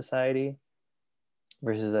in that society.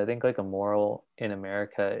 Versus, I think like a moral in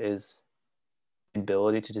America is the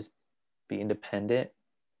ability to just be independent,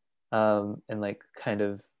 and like kind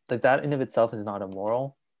of like that in of itself is not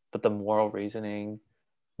immoral, but the moral reasoning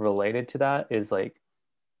related to that is like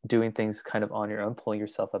doing things kind of on your own, pulling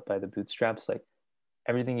yourself up by the bootstraps. Like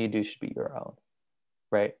everything you do should be your own,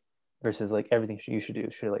 right? Versus like everything you should do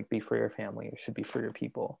should like be for your family or should be for your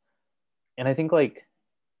people. And I think like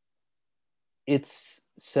it's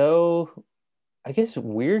so, I guess,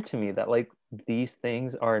 weird to me that like these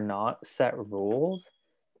things are not set rules,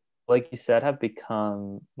 like you said, have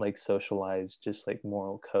become like socialized, just like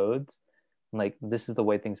moral codes. Like this is the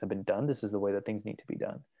way things have been done, this is the way that things need to be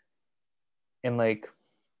done. And like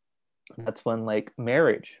that's when like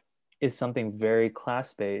marriage is something very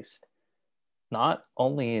class based, not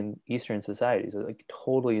only in Eastern societies, it like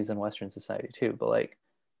totally is in Western society too, but like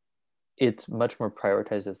it's much more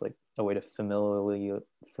prioritized as like a way to familial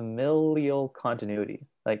continuity.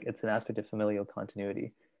 Like it's an aspect of familial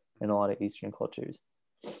continuity in a lot of Eastern cultures.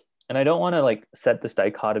 And I don't want to like set this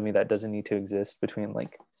dichotomy that doesn't need to exist between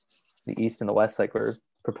like the East and the West, like or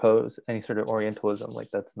propose any sort of Orientalism. Like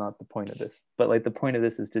that's not the point of this. But like the point of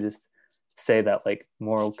this is to just say that like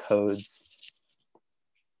moral codes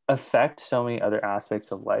affect so many other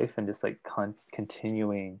aspects of life, and just like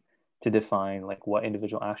continuing to define like what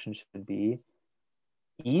individual action should be,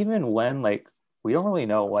 even when like we don't really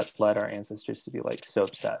know what led our ancestors to be like so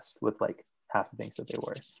obsessed with like half the things that they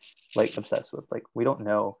were like obsessed with. Like we don't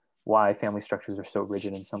know why family structures are so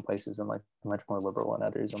rigid in some places and like much more liberal in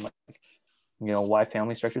others, and like why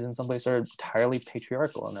family structures in some places are entirely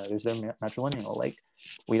patriarchal and others are matrilineal. Like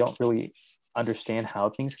we don't really understand how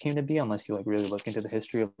things came to be unless you like really look into the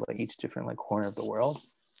history of like each different like corner of the world.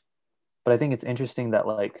 But I think it's interesting that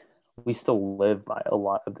like we still live by a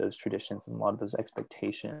lot of those traditions and a lot of those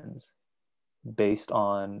expectations based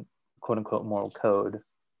on quote unquote moral code,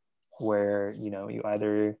 where you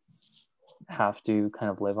either have to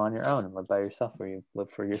kind of live on your own and live by yourself, or you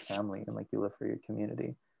live for your family and like you live for your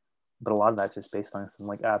community. But a lot of that's just based on some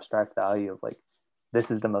like abstract value of like, this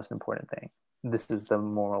is the most important thing, this is the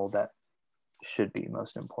moral that should be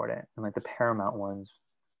most important, and like the paramount ones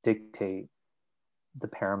dictate the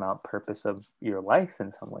paramount purpose of your life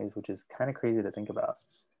in some ways, which is kind of crazy to think about.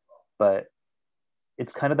 But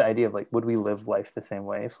it's kind of the idea of like, would we live life the same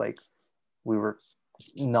way if like we were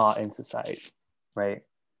not in society, right?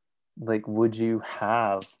 Like would you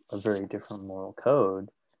have a very different moral code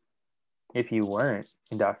if you weren't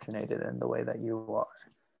indoctrinated in the way that you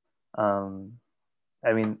are?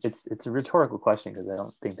 I mean, it's a rhetorical question because I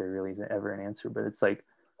don't think there really isn't ever an answer, but it's like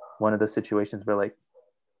one of the situations where like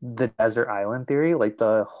the desert island theory, like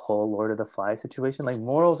the whole Lord of the Flies situation, like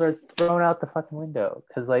morals are thrown out the fucking window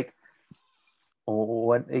because like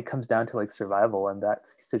what it comes down to like survival in that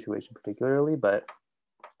situation particularly. But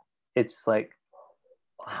it's like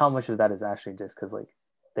how much of that is actually just because like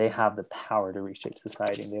they have the power to reshape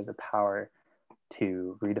society and they have the power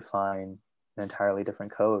to redefine an entirely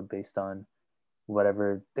different code based on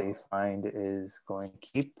whatever they find is going to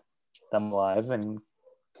keep them alive and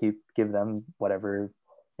give them whatever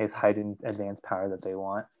is heightened advanced power that they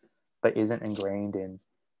want, but isn't ingrained in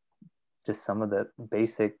just some of the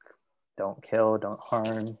basic don't kill, don't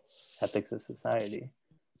harm ethics of society.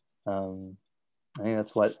 I think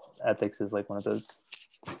that's what ethics is, like one of those,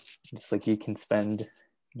 just like you can spend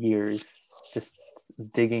years just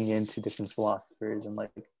digging into different philosophers and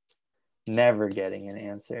like never getting an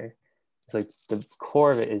answer. It's like the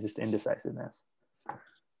core of it is just indecisiveness.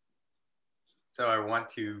 So I want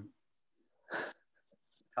to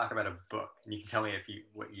talk about a book, and you can tell me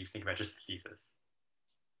what you think about just the thesis.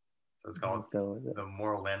 So it's called The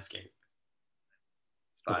Moral Landscape.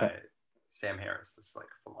 It's by Sam Harris, this like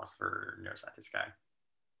philosopher, neuroscientist guy.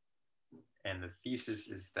 And the thesis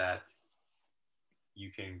is that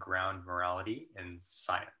you can ground morality in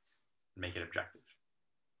science and make it objective.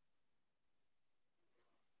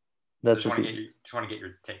 That's just want to get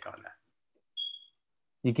your take on that.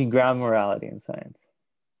 You can ground morality in science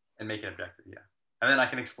and make it objective, yeah. And then I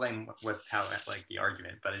can explain how like the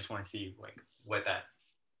argument, but I just want to see like what that.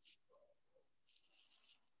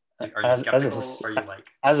 Like, are you skeptical? Are you like?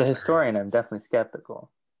 As a historian, I'm definitely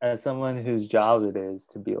skeptical. As someone whose job it is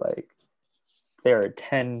to be like there are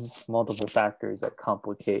 10 multiple factors that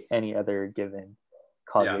complicate any other given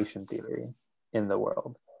causation theory in the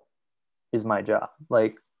world is my job.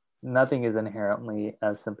 Like nothing is inherently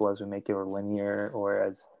as simple as we make it or linear or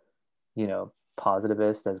as, you know,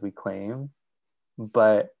 positivist as we claim.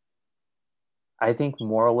 But I think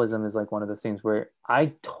moralism is like one of those things where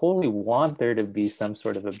I totally want there to be some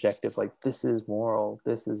sort of objective, like this is moral,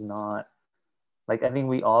 this is not. Like I think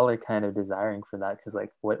we all are kind of desiring for that, because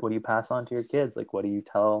like what do you pass on to your kids? Like what do you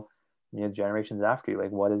tell, you know, generations after you?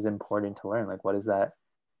 Like what is important to learn? Like what is that,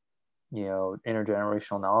 you know,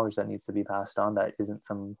 intergenerational knowledge that needs to be passed on that isn't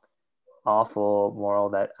some awful moral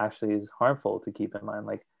that actually is harmful to keep in mind?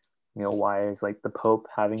 Like, you know, why is like the Pope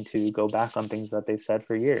having to go back on things that they've said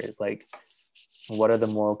for years? Like what are the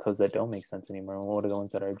moral codes that don't make sense anymore? And what are the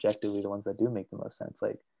ones that are objectively the ones that do make the most sense?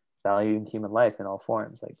 Like valuing human life in all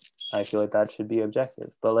forms. Like I feel like that should be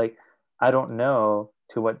objective. But like I don't know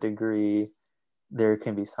to what degree there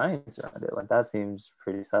can be science around it. Like that seems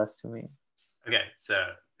pretty sus to me. Okay, so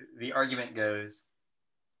the argument goes,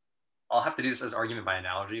 I'll have to do this as argument by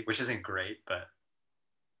analogy, which isn't great, but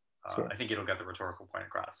sure. I think it'll get the rhetorical point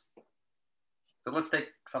across. So let's take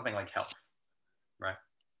something like health, right?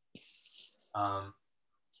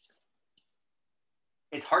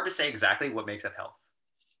 It's hard to say exactly what makes up health.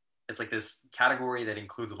 It's like this category that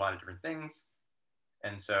includes a lot of different things.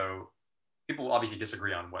 And so people will obviously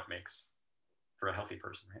disagree on what makes for a healthy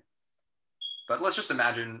person, right? But let's just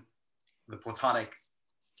imagine the Platonic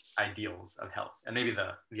ideals of health, and maybe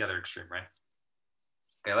the other extreme, right?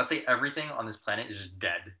 Okay, let's say everything on this planet is just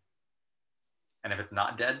dead. And if it's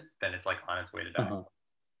not dead, then it's like on its way to die. Uh-huh.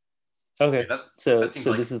 Okay, so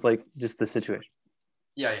like, this is like just the situation.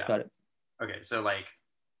 Yeah, yeah. Got it. Okay, so like,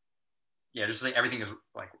 yeah, just like everything is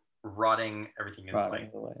like rotting, everything is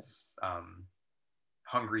like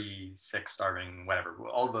hungry, sick, starving, whatever.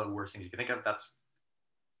 All the worst things you can think of, that's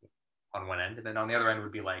on one end. And then on the other end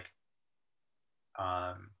would be like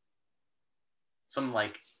some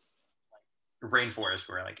like rainforest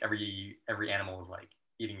where like every animal is like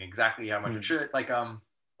eating exactly how much it should, like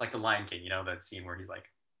the Lion King, you know, that scene where he's like,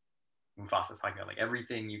 Mufasa's talking about like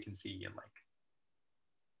everything you can see, and like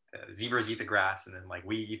the zebras eat the grass, and then like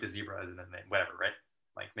we eat the zebras, and then whatever, right?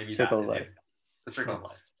 Like maybe circle that is of life. The circle of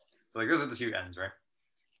life. So like those are the two ends, right?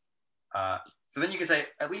 So then you can say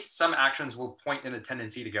at least some actions will point in a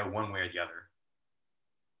tendency to go one way or the other.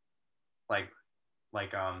 Like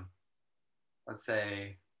let's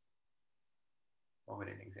say, what would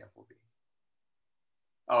an example be?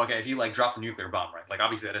 Oh, okay, if you like drop the nuclear bomb, right? Like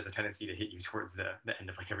obviously that has a tendency to hit you towards the end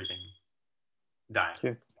of like everything dying.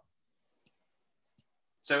 Sure.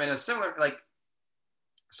 So in a similar, like,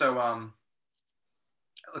 so,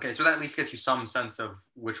 okay, so that at least gets you some sense of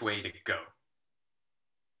which way to go.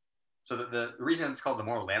 So the reason it's called the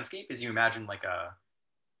moral landscape is you imagine like a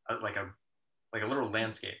literal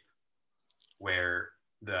landscape where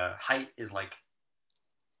the height is like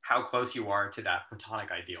how close you are to that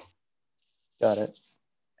Platonic ideal. Got it.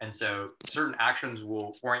 And so certain actions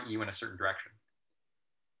will orient you in a certain direction.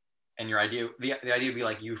 And your idea, the idea would be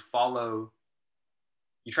like you try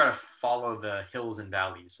to follow the hills and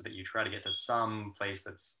valleys so that you try to get to some place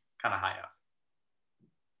that's kind of high up.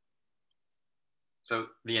 So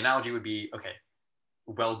the analogy would be, okay,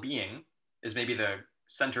 well-being is maybe the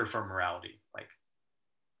center for morality. Like,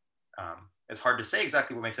 it's hard to say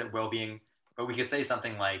exactly what makes it well-being, but we could say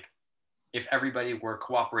something like, if everybody were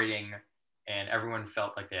cooperating and everyone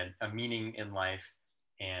felt like they had a meaning in life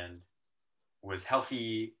and was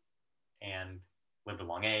healthy and lived a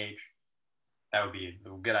long age, that would be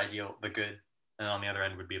the good ideal, the good. And on the other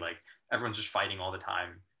end would be like, everyone's just fighting all the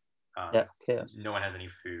time. Chaos. No one has any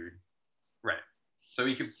food. Right. So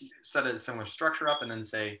you could set a similar structure up and then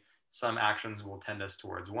say some actions will tend us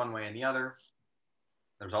towards one way and the other.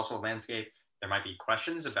 There's also a landscape. There might be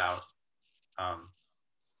questions about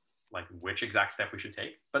like which exact step we should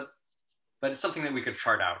take, but it's something that we could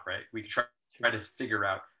chart out, right? We could try to figure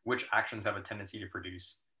out which actions have a tendency to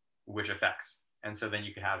produce which effects. And so then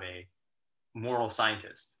you could have a moral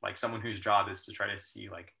scientist, like someone whose job is to try to see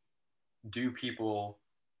like, do people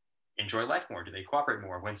enjoy life more? Do they cooperate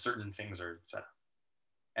more when certain things are set up?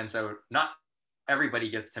 And so not everybody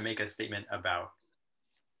gets to make a statement about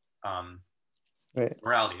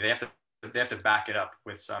morality. They have to back it up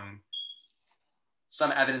with some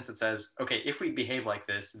evidence that says, okay, if we behave like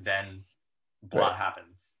this, then blah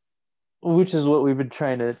happens. Which is what we've been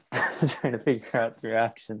trying to figure out through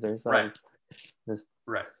actions ourselves.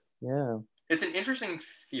 Right. Yeah. It's an interesting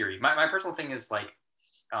theory. My personal thing is like,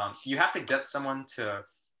 you have to get someone to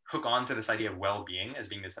hook on to this idea of well-being as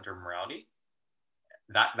being the center of morality.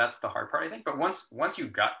 That's the hard part, I think. But once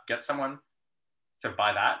you get someone to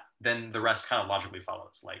buy that, then the rest kind of logically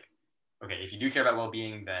follows. Like, okay, if you do care about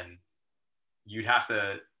well-being, then you'd have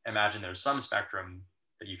to imagine there's some spectrum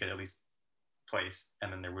that you could at least place,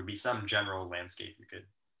 and then there would be some general landscape you could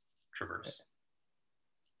traverse.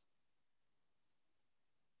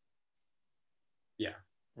 Yeah.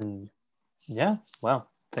 Yeah. Wow.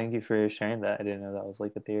 Thank you for sharing that. I didn't know that was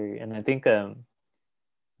like a theory. And I think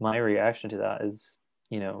my reaction to that is,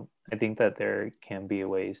 I think that there can be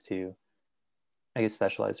ways to, I guess,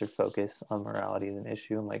 specialize or focus on morality as an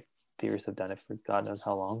issue. And like theorists have done it for God knows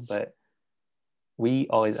how long. But we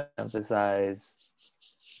always emphasize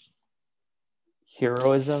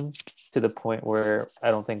heroism to the point where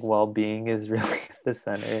I don't think well-being is really the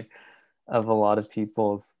center of a lot of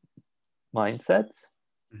people's mindsets.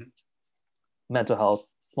 Mm-hmm. Mental health,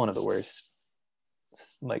 one of the worst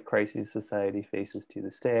like crises society faces to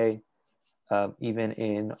this day. Even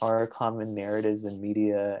in our common narratives in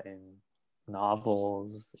media and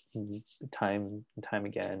novels, time and time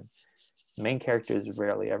again, the main character is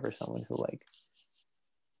rarely ever someone who like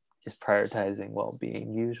is prioritizing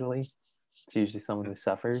well-being. Usually it's usually someone who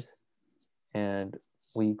suffers, and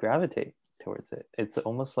we gravitate towards it. It's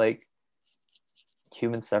almost like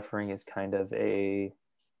human suffering is kind of a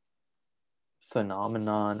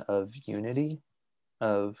phenomenon of unity,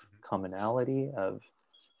 of commonality, of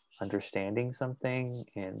understanding something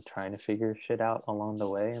and trying to figure shit out along the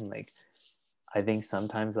way. And like, I think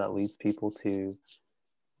sometimes that leads people to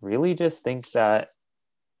really just think that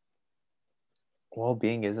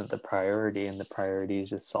well-being isn't the priority, and the priority is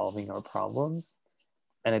just solving our problems.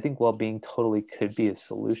 And I think well-being totally could be a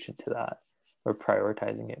solution to that, or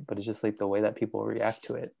prioritizing it, but it's just like the way that people react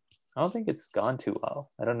to it. I don't think it's gone too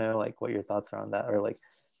well. I don't know like what your thoughts are on that, or like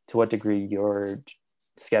to what degree your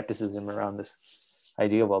skepticism around this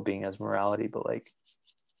idea of well-being as morality. But like,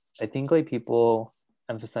 I think like people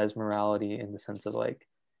emphasize morality in the sense of like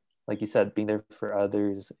you said, being there for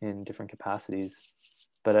others in different capacities,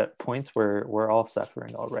 but at points where we're all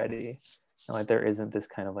suffering already, and like there isn't this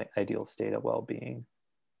kind of like ideal state of well-being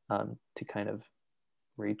to kind of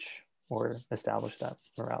reach or establish that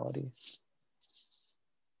morality.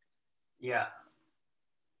 Yeah.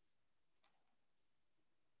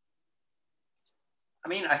 I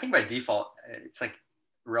mean, I think by default, it's like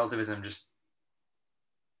relativism just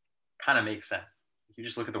kind of makes sense. You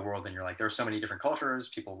just look at the world and you're like, there are so many different cultures.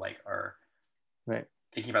 People like are right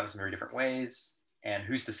thinking about this in very different ways. And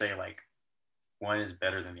who's to say like one is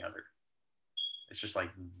better than the other? It's just like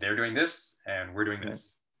they're doing this and we're doing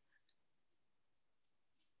this.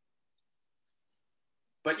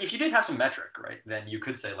 But if you did have some metric, right, then you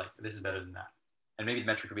could say like, this is better than that. And maybe the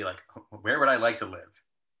metric would be like, where would I like to live?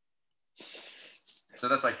 So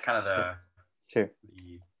that's like kind of the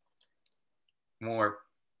more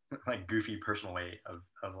like goofy personal way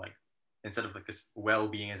of like, instead of like this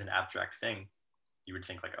well-being as an abstract thing, you would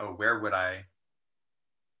think like, oh, where would I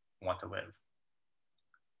want to live?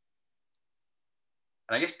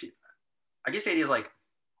 And I guess the idea is like,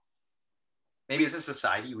 maybe as a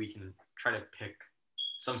society, we can try to pick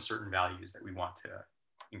some certain values that we want to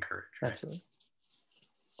encourage, right? Absolutely.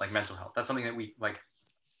 Like mental health. That's something that we like,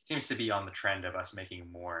 seems to be on the trend of us making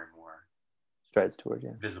more and more strides toward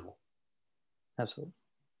visible. Absolutely.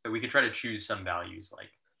 So we could try to choose some values like,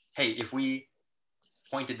 hey, if we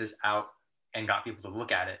pointed this out and got people to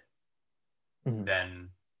look at it, then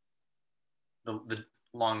the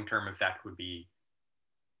long-term effect would be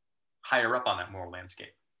higher up on that moral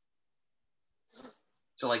landscape.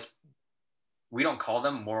 So like, we don't call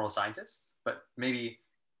them moral scientists, but maybe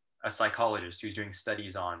a psychologist who's doing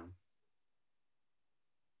studies on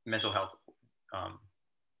mental health,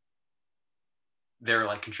 they're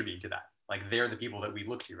like contributing to that. Like they're the people that we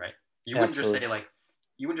look to, right? You wouldn't just say like,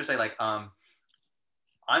 I'm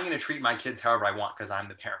going to treat my kids however I want because I'm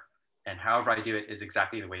the parent, and however I do it is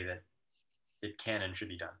exactly the way that it can and should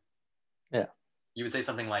be done. Yeah. You would say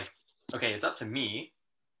something like, okay, it's up to me,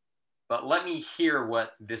 but let me hear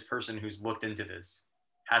what this person who's looked into this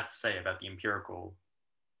has to say about the empirical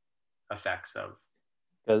effects of.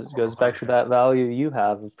 Goes back to that value you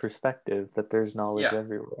have of perspective, that there's knowledge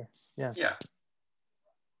everywhere. Yeah. Yeah.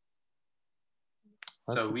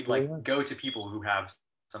 So we'd like go to people who have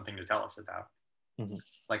something to tell us about. Mm-hmm.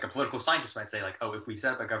 Like a political scientist might say like, oh, if we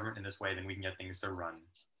set up a government in this way, then we can get things to run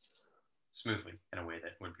smoothly in a way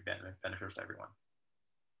that would be beneficial to everyone.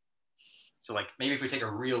 So like maybe if we take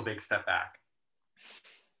a real big step back,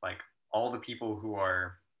 like all the people who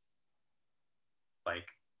are like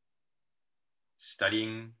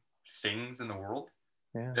studying things in the world,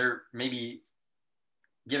 they're maybe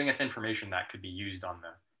giving us information that could be used on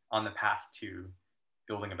the path to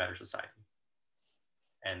building a better society.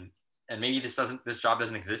 And and maybe this job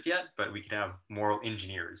doesn't exist yet, but we could have moral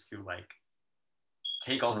engineers who like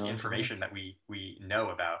take all this information that we know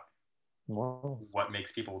about what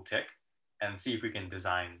makes people tick and see if we can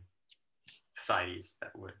design societies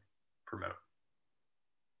that would promote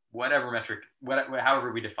whatever metric,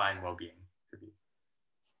 however we define well-being to be.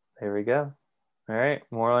 There we go. All right,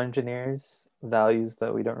 moral engineers, values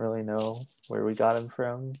that we don't really know where we got them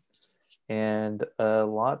from, and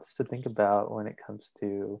lots to think about when it comes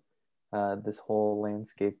to this whole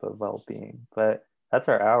landscape of well-being. But that's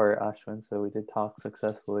our hour, Ashwin. So we did talk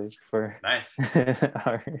successfully for nice. an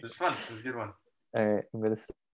hour. It was fun. It was a good one. All right, I'm going to